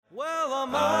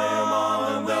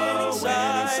on the winning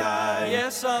side.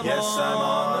 Yes, I'm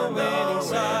on the winning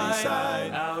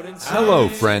side. Hello,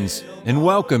 friends, and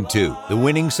welcome to the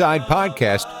Winning Side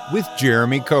Podcast with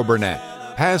Jeremy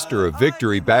Coburnett, pastor of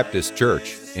Victory Baptist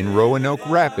Church in Roanoke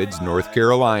Rapids, North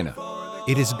Carolina.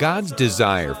 It is God's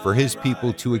desire for His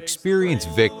people to experience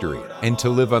victory and to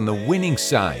live on the winning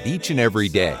side each and every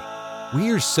day. We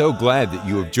are so glad that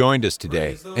you have joined us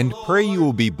today and pray you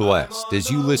will be blessed as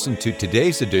you listen to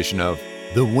today's edition of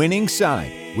The Winning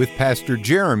Side with Pastor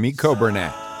Jeremy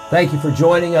Coburnett. Thank you for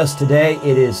joining us today.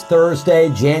 It is Thursday,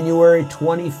 January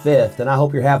 25th, and I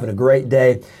hope you're having a great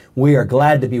day. We are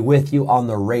glad to be with you on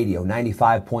the radio,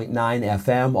 95.9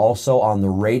 FM, also on the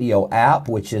radio app,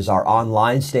 which is our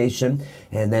online station.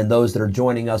 And then those that are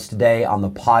joining us today on the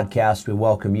podcast, we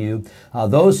welcome you.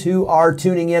 Those who are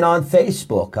tuning in on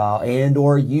Facebook and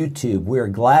or YouTube, we're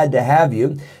glad to have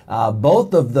you.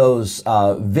 Both of those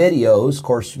videos, of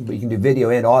course, we can do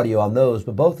video and audio on those,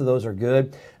 but both of those are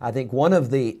good. I think one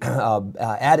of the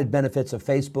added benefits of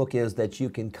Facebook is that you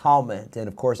can comment. And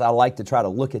of course, I like to try to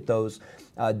look at those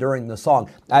during the song.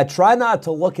 I try not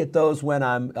to look at those when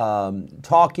I'm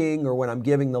talking or when I'm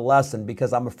giving the lesson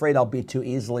because I'm afraid I'll be too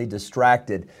easily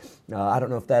distracted. I don't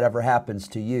know if that ever happens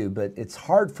to you, but it's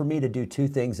hard for me to do two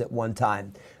things at one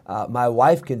time. My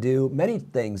wife can do many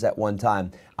things at one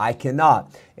time. I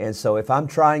cannot. And so if I'm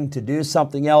trying to do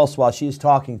something else while she's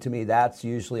talking to me, that's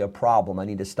usually a problem. I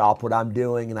need to stop what I'm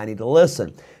doing and I need to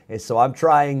listen. And so I'm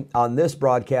trying on this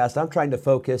broadcast, I'm trying to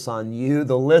focus on you,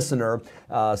 the listener,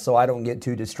 so I don't get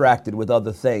too distracted with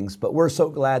other things. But we're so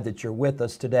glad that you're with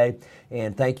us today.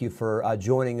 And thank you for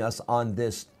joining us on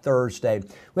this Thursday.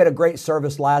 We had a great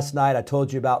service last night. I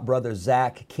told you about Brother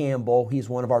Zach Campbell. He's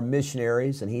one of our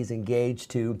missionaries, and he's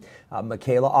engaged to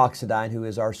Michaela Oxidine, who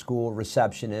is our school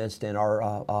receptionist and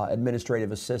our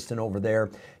administrative assistant over there.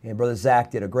 And Brother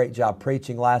Zach did a great job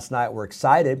preaching last night. We're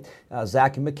excited.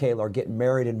 Zach and Michaela are getting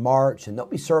married in March, and they'll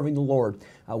be serving the Lord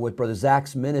with Brother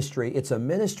Zach's ministry. It's a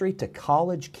ministry to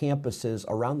college campuses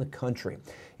around the country.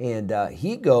 And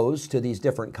he goes to these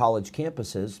different college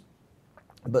campuses,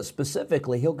 but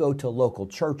specifically, he'll go to local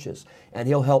churches and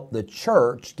he'll help the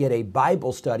church get a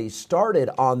Bible study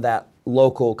started on that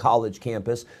local college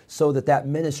campus so that that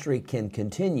ministry can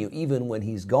continue even when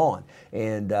he's gone.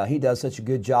 And he does such a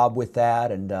good job with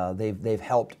that, and they've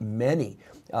helped many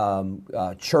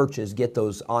churches get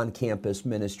those on-campus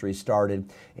ministries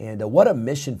started. And what a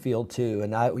mission field too.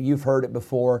 And you've heard it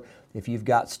before. If you've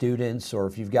got students or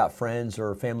if you've got friends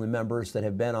or family members that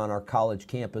have been on our college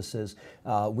campuses,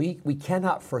 we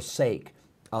cannot forsake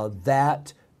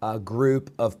that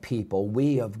group of people.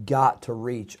 We have got to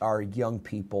reach our young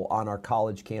people on our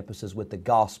college campuses with the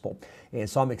gospel. And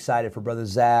so I'm excited for Brother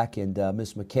Zach and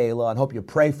Miss Michaela, and hope you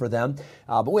pray for them.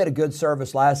 But we had a good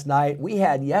service last night. We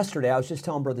had yesterday, I was just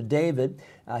telling Brother David,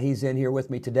 he's in here with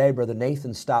me today. Brother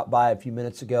Nathan stopped by a few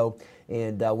minutes ago,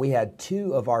 and we had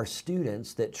two of our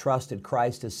students that trusted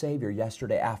Christ as Savior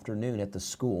yesterday afternoon at the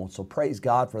school. So praise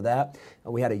God for that.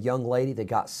 We had a young lady that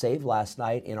got saved last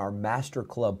night in our Master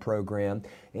Club program.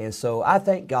 And so I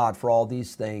thank God for all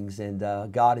these things, and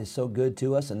God is so good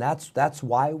to us, and that's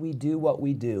why we do what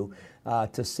we do,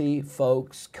 to see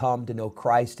folks come to know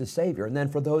Christ as Savior. And then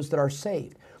for those that are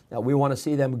saved, we want to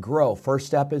see them grow. First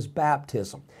step is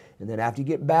baptism. And then after you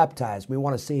get baptized, we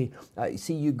want to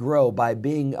see you grow by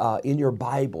being in your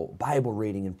Bible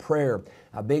reading and prayer,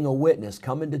 being a witness,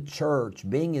 coming to church,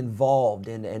 being involved,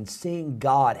 and seeing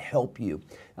God help you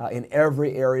in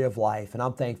every area of life. And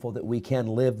I'm thankful that we can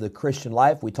live the Christian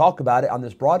life. We talk about it on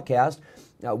this broadcast.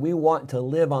 We want to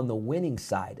live on the winning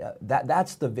side.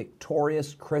 That's the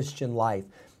victorious Christian life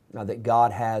that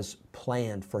God has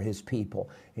planned for His people.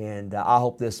 And I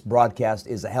hope this broadcast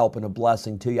is a help and a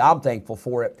blessing to you. I'm thankful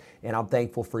for it, and I'm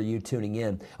thankful for you tuning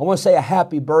in. I want to say a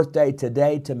happy birthday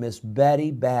today to Miss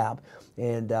Betty Babb.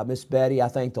 And Miss Betty, I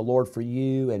thank the Lord for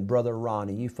you and Brother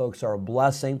Ronnie. You folks are a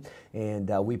blessing, and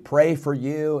we pray for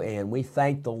you, and we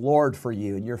thank the Lord for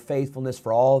you and your faithfulness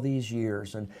for all these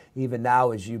years. And even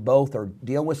now, as you both are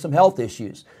dealing with some health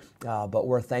issues, but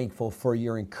we're thankful for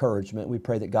your encouragement. We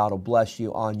pray that God will bless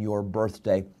you on your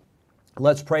birthday.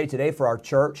 Let's pray today for our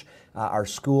church, our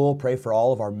school. Pray for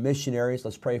all of our missionaries.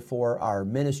 Let's pray for our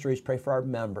ministries. Pray for our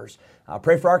members.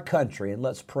 Pray for our country, and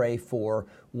let's pray for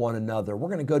one another. We're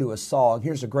going to go to a song.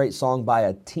 Here's a great song by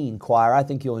a teen choir. I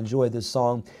think you'll enjoy this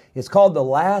song. It's called The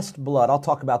Last Blood. I'll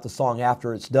talk about the song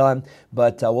after it's done,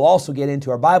 but we'll also get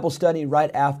into our Bible study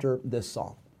right after this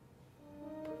song.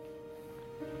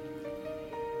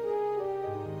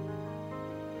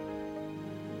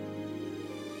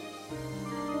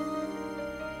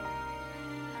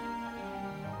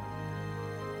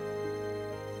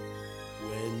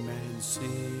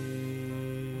 sinned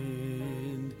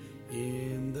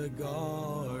in the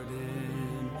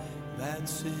garden, that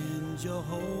sin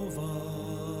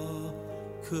Jehovah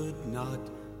could not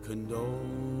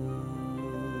condone,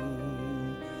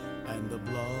 and the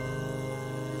blood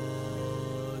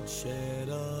shed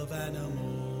of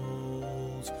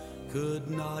animals could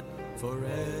not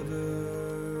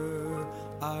forever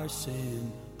our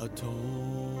sin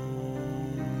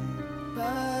atone.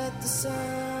 But the Son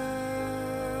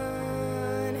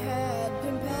had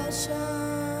compassion.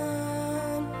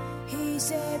 He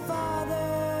said, Father,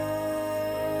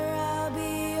 I'll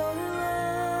be your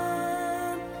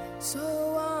lamb.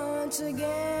 So once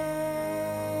again,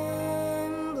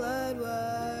 blood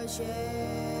was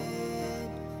shed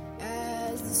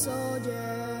as the soldiers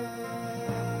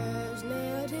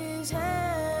nailed his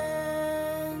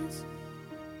hands.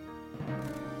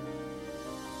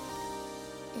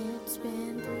 It's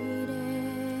been 3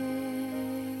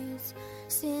 days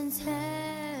since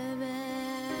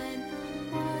heaven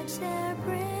watched their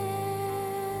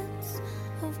Prince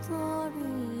of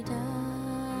Glory die.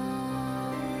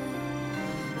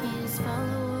 His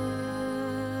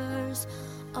followers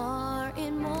are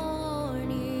in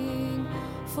mourning,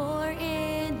 for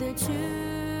in the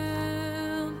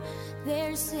tomb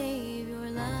their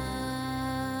Savior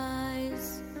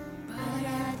lies. But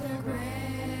at the grave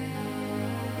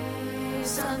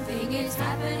something is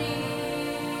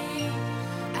happening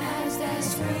as there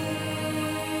screams,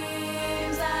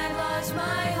 I've lost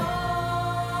my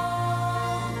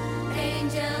home.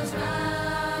 Angels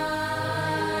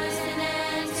rise in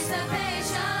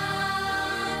anticipation,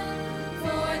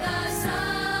 for the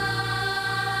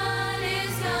Son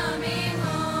is coming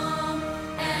home.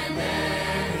 And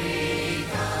there he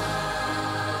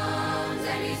comes,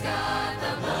 and he's got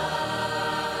the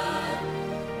blood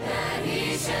that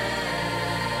he shed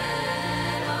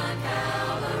on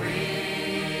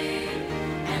Calvary.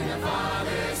 And the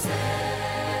Father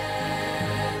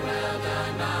said, well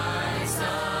done, my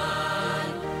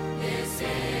Son. This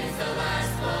is the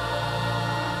last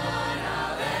blood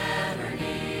I'll ever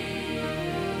need.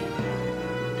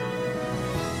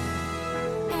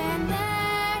 And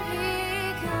there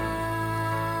he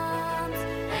comes,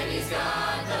 and he's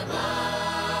got the blood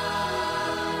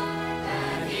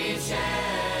that he shed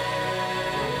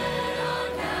on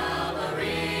Calvary.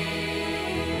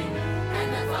 And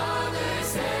the Father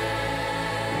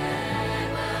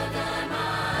said, well done,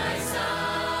 my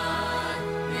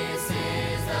Son. This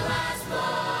is the last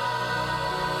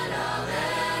blood I'll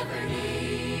ever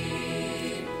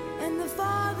need. And the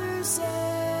Father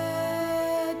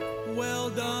said, Well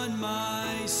done,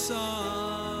 my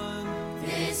son.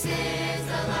 this is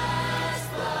the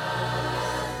last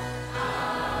blood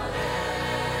I'll ever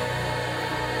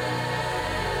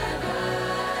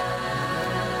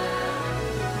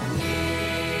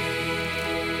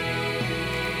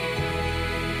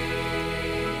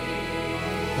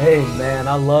Hey man,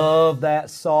 I love that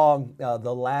song,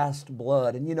 The Last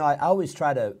Blood. And you know, I always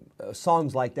try to,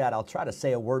 songs like that, I'll try to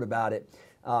say a word about it.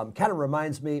 Kind of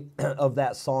reminds me of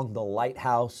that song, The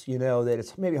Lighthouse, you know, that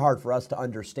it's maybe hard for us to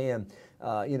understand,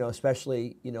 you know,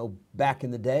 especially, you know, back in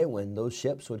the day when those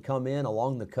ships would come in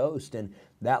along the coast and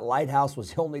that lighthouse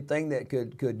was the only thing that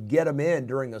could get them in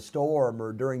during a storm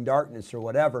or during darkness or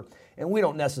whatever. And we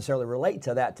don't necessarily relate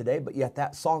to that today, but yet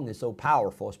that song is so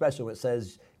powerful, especially when it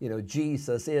says, you know,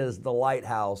 Jesus is the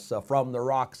lighthouse from the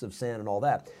rocks of sin and all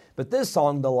that. But this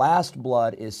song, The Last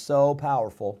Blood, is so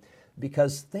powerful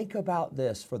because think about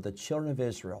this for the children of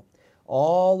Israel.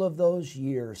 All of those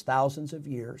years, thousands of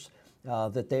years,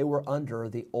 that they were under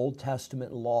the Old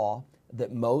Testament law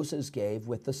that Moses gave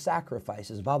with the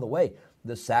sacrifices. By the way,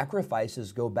 the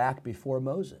sacrifices go back before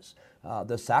Moses.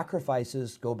 The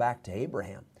sacrifices go back to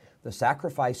Abraham. The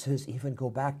sacrifices even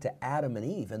go back to Adam and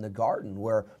Eve in the garden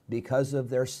where because of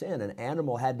their sin, an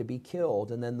animal had to be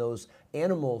killed and then those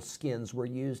animal skins were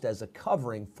used as a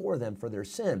covering for them for their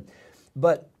sin.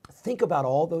 But think about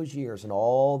all those years and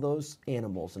all those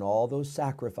animals and all those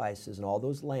sacrifices and all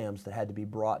those lambs that had to be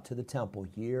brought to the temple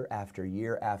year after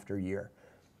year after year.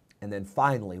 And then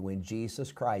finally, when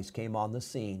Jesus Christ came on the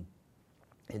scene,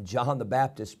 and John the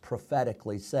Baptist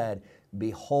prophetically said,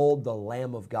 "Behold the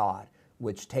Lamb of God,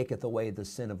 which taketh away the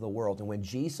sin of the world." And when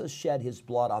Jesus shed his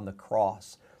blood on the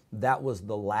cross, that was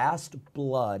the last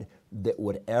blood that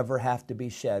would ever have to be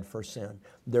shed for sin.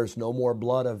 There's no more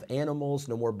blood of animals,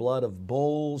 no more blood of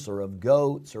bulls or of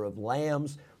goats or of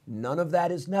lambs. None of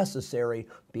that is necessary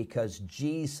because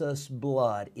Jesus'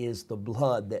 blood is the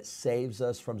blood that saves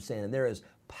us from sin. And there is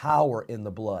power in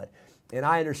the blood. And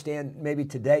I understand maybe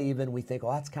today even we think,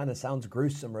 oh, that kind of sounds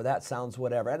gruesome or that sounds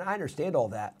whatever. And I understand all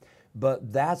that.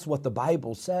 but that's what the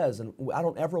Bible says, and I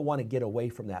don't ever want to get away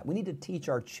from that. We need to teach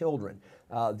our children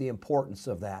the importance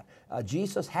of that.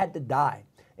 Jesus had to die.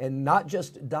 And not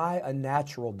just die a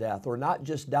natural death, or not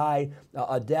just die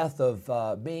a death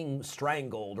of being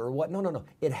strangled or what. No.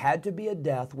 It had to be a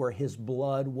death where His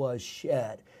blood was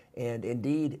shed. And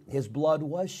indeed, His blood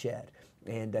was shed.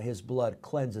 And His blood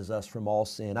cleanses us from all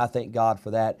sin. I thank God for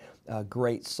that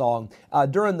great song.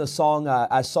 During the song,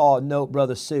 I saw a note,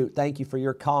 Brother Suit. Thank you for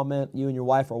your comment. You and your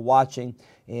wife are watching,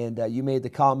 and you made the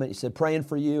comment. You said, praying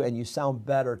for you, and you sound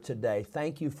better today.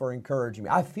 Thank you for encouraging me.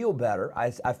 I feel better.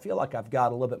 I feel like I've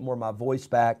got a little bit more of my voice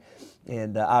back,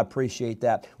 and I appreciate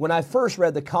that. When I first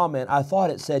read the comment, I thought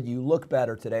it said, you look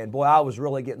better today. And boy, I was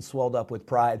really getting swelled up with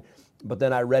pride. But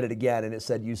then I read it again, and it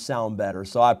said, you sound better.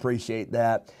 So I appreciate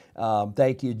that.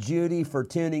 Thank you, Judy, for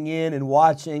tuning in and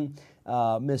watching.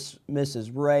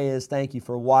 Mrs. Reyes, thank you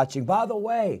for watching. By the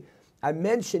way, I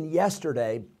mentioned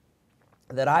yesterday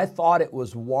that I thought it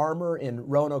was warmer in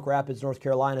Roanoke Rapids, North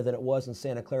Carolina than it was in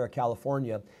Santa Clara,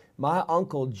 California. My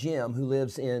uncle Jim, who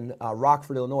lives in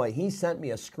Rockford, Illinois, he sent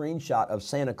me a screenshot of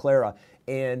Santa Clara.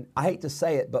 And I hate to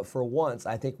say it, but for once,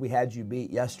 I think we had you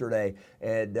beat yesterday.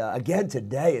 And again,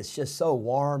 today, it's just so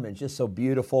warm and just so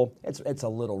beautiful. It's a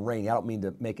little rainy. I don't mean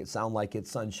to make it sound like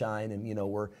it's sunshine and,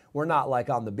 we're not like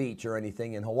on the beach or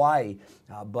anything in Hawaii.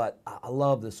 But I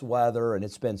love this weather, and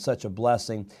it's been such a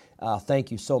blessing.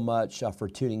 Thank you so much for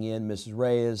tuning in, Mrs.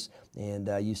 Reyes. And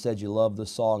you said you love the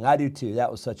song. I do too. That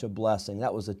was such a blessing.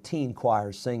 That was a teen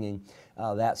choir singing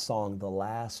that song, The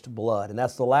Last Blood. And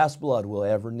that's the last blood we'll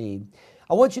ever need.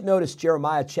 I want you to notice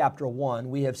Jeremiah chapter 1.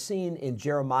 We have seen in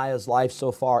Jeremiah's life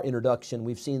so far, introduction,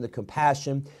 we've seen the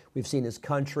compassion, we've seen his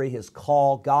country, his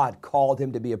call. God called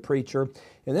him to be a preacher.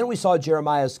 And then we saw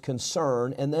Jeremiah's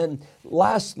concern. And then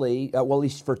lastly, at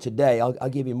least for today, I'll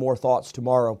give you more thoughts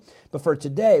tomorrow. But for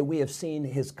today, we have seen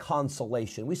his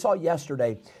consolation. We saw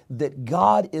yesterday that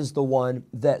God is the one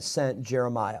that sent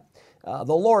Jeremiah.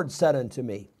 The Lord said unto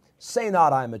me, say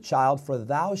not, I am a child, for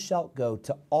thou shalt go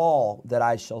to all that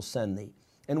I shall send thee.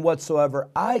 And whatsoever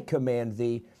I command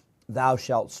thee, thou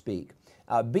shalt speak.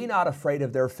 Be not afraid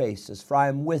of their faces, for I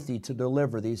am with thee to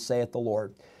deliver thee, saith the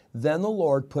Lord. Then the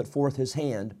Lord put forth his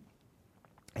hand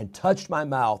and touched my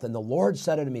mouth. And the Lord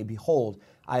said unto me, behold,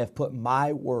 I have put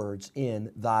my words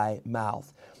in thy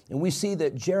mouth. And we see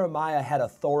that Jeremiah had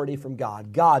authority from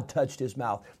God. God touched his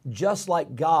mouth, just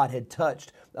like God had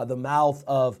touched the mouth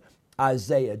of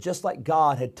Isaiah, just like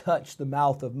God had touched the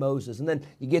mouth of Moses. And then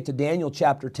you get to Daniel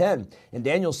chapter 10, and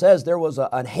Daniel says, there was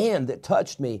a hand that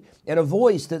touched me, and a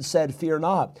voice that said, fear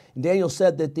not. And Daniel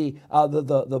said that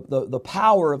the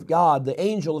power of God, the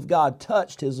angel of God,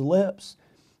 touched his lips.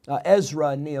 Ezra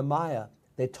and Nehemiah,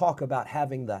 they talk about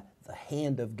having the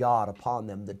hand of God upon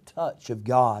them, the touch of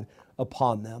God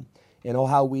upon them. You know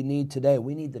how we need today?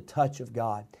 We need the touch of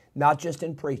God, not just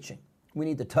in preaching. We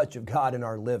need the touch of God in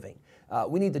our living.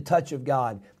 We need the touch of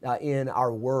God in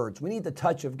our words. We need the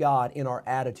touch of God in our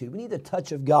attitude. We need the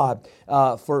touch of God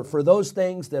for those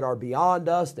things that are beyond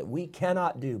us that we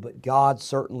cannot do, but God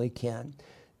certainly can.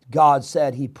 God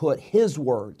said He put His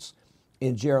words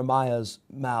in Jeremiah's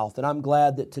mouth. And I'm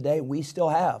glad that today we still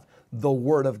have the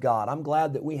Word of God. I'm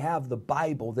glad that we have the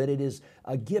Bible, that it is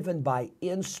given by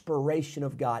inspiration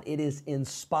of God. It is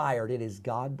inspired. It is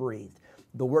God-breathed.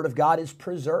 The Word of God is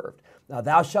preserved.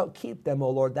 Thou shalt keep them, O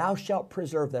Lord. Thou shalt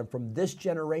preserve them from this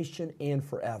generation and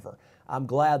forever. I'm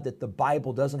glad that the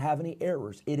Bible doesn't have any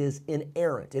errors. It is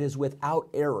inerrant. It is without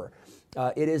error.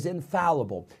 It is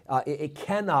infallible. It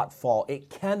cannot fall. It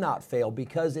cannot fail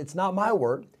because it's not my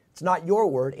word. It's not your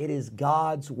word. It is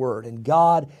God's word. And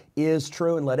God is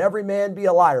true. And let every man be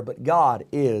a liar, but God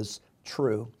is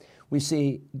true. We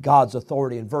see God's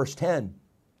authority in verse 10.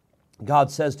 God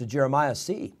says to Jeremiah,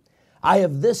 see, I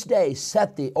have this day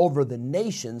set thee over the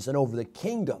nations and over the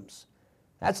kingdoms.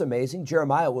 That's amazing.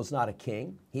 Jeremiah was not a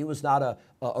king. He was not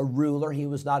a ruler. He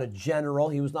was not a general.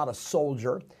 He was not a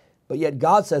soldier. But yet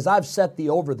God says, I've set thee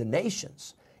over the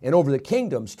nations and over the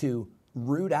kingdoms to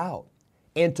root out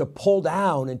and to pull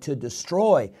down and to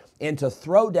destroy and to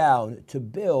throw down, to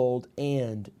build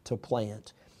and to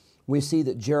plant. We see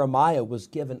that Jeremiah was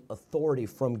given authority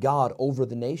from God over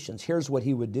the nations. Here's what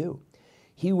he would do.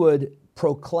 He would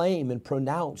proclaim and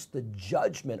pronounce the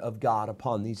judgment of God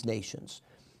upon these nations.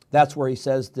 That's where he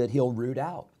says that he'll root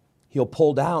out. He'll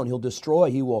pull down, he'll destroy,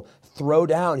 he will throw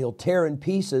down, he'll tear in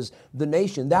pieces the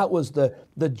nation. That was the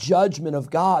judgment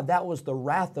of God. That was the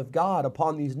wrath of God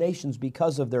upon these nations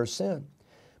because of their sin.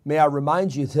 May I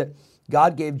remind you that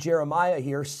God gave Jeremiah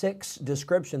here 6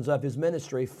 descriptions of his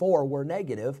ministry. 4 were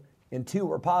negative and 2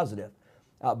 were positive.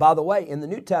 By the way, in the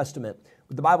New Testament,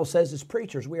 the Bible says as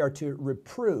preachers, we are to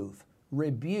reprove,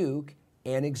 rebuke,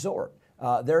 and exhort.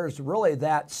 There's really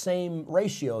that same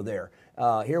ratio there.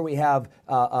 Here we have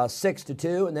 6 to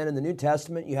 2, and then in the New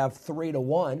Testament you have 3 to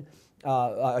 1.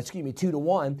 2 to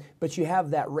 1, but you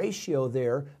have that ratio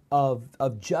there of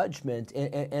judgment,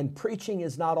 and preaching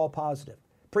is not all positive.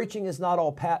 Preaching is not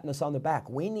all patting us on the back.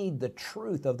 We need the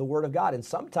truth of the Word of God, and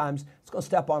sometimes it's going to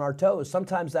step on our toes.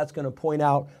 Sometimes that's going to point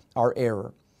out our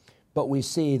error. But we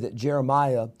see that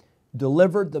Jeremiah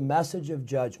delivered the message of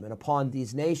judgment upon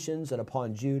these nations and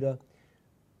upon Judah,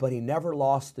 but he never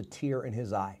lost the tear in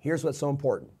his eye. Here's what's so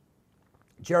important.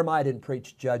 Jeremiah didn't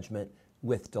preach judgment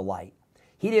with delight.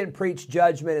 He didn't preach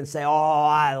judgment and say, oh,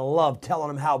 I love telling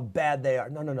them how bad they are.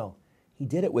 No. He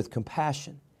did it with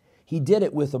compassion. He did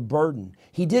it with a burden.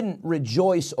 He didn't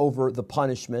rejoice over the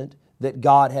punishment that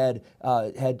God had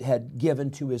given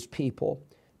to His people,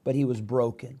 but he was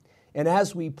broken. And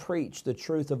as we preach the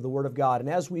truth of the Word of God, and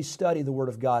as we study the Word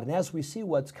of God, and as we see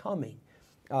what's coming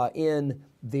in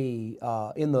the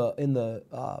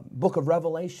book of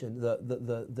Revelation,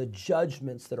 the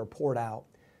judgments that are poured out,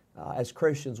 as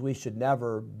Christians, we should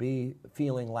never be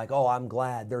feeling like, oh, I'm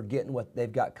glad they're getting what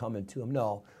they've got coming to them.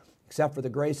 No, except for the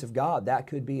grace of God, that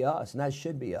could be us, and that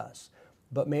should be us.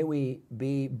 But may we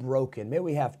be broken. May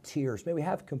we have tears. May we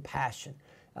have compassion.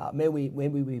 May we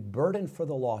be burdened for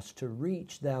the lost, to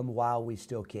reach them while we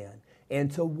still can, and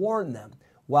to warn them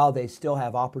while they still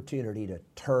have opportunity to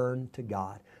turn to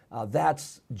God.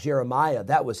 That's Jeremiah.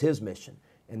 That was his mission.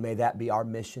 And may that be our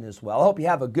mission as well. I hope you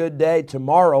have a good day.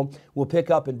 Tomorrow we'll pick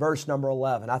up in verse number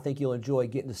 11. I think you'll enjoy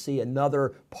getting to see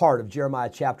another part of Jeremiah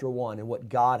chapter 1 and what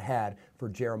God had for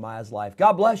Jeremiah's life.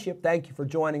 God bless you. Thank you for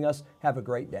joining us. Have a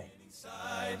great day.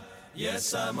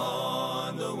 Yes, I'm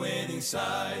on the winning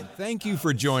side. Thank you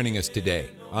for joining us today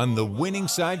on the Winning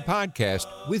Side Podcast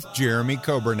with Jeremy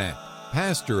Coburnett,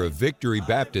 pastor of Victory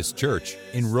Baptist Church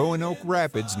in Roanoke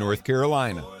Rapids, North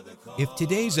Carolina. If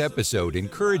today's episode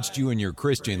encouraged you in your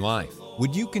Christian life,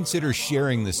 would you consider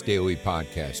sharing this daily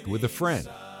podcast with a friend,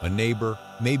 a neighbor,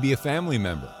 maybe a family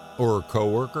member, or a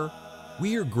coworker?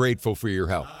 We are grateful for your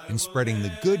help in spreading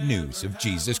the good news of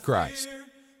Jesus Christ.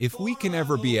 If we can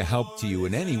ever be a help to you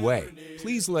in any way,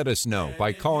 please let us know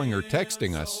by calling or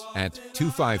texting us at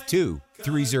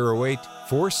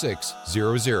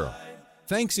 252-308-4600.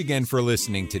 Thanks again for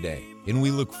listening today, and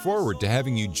we look forward to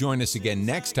having you join us again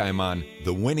next time on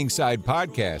the Winning Side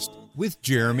Podcast with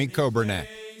Jeremy Coburnett.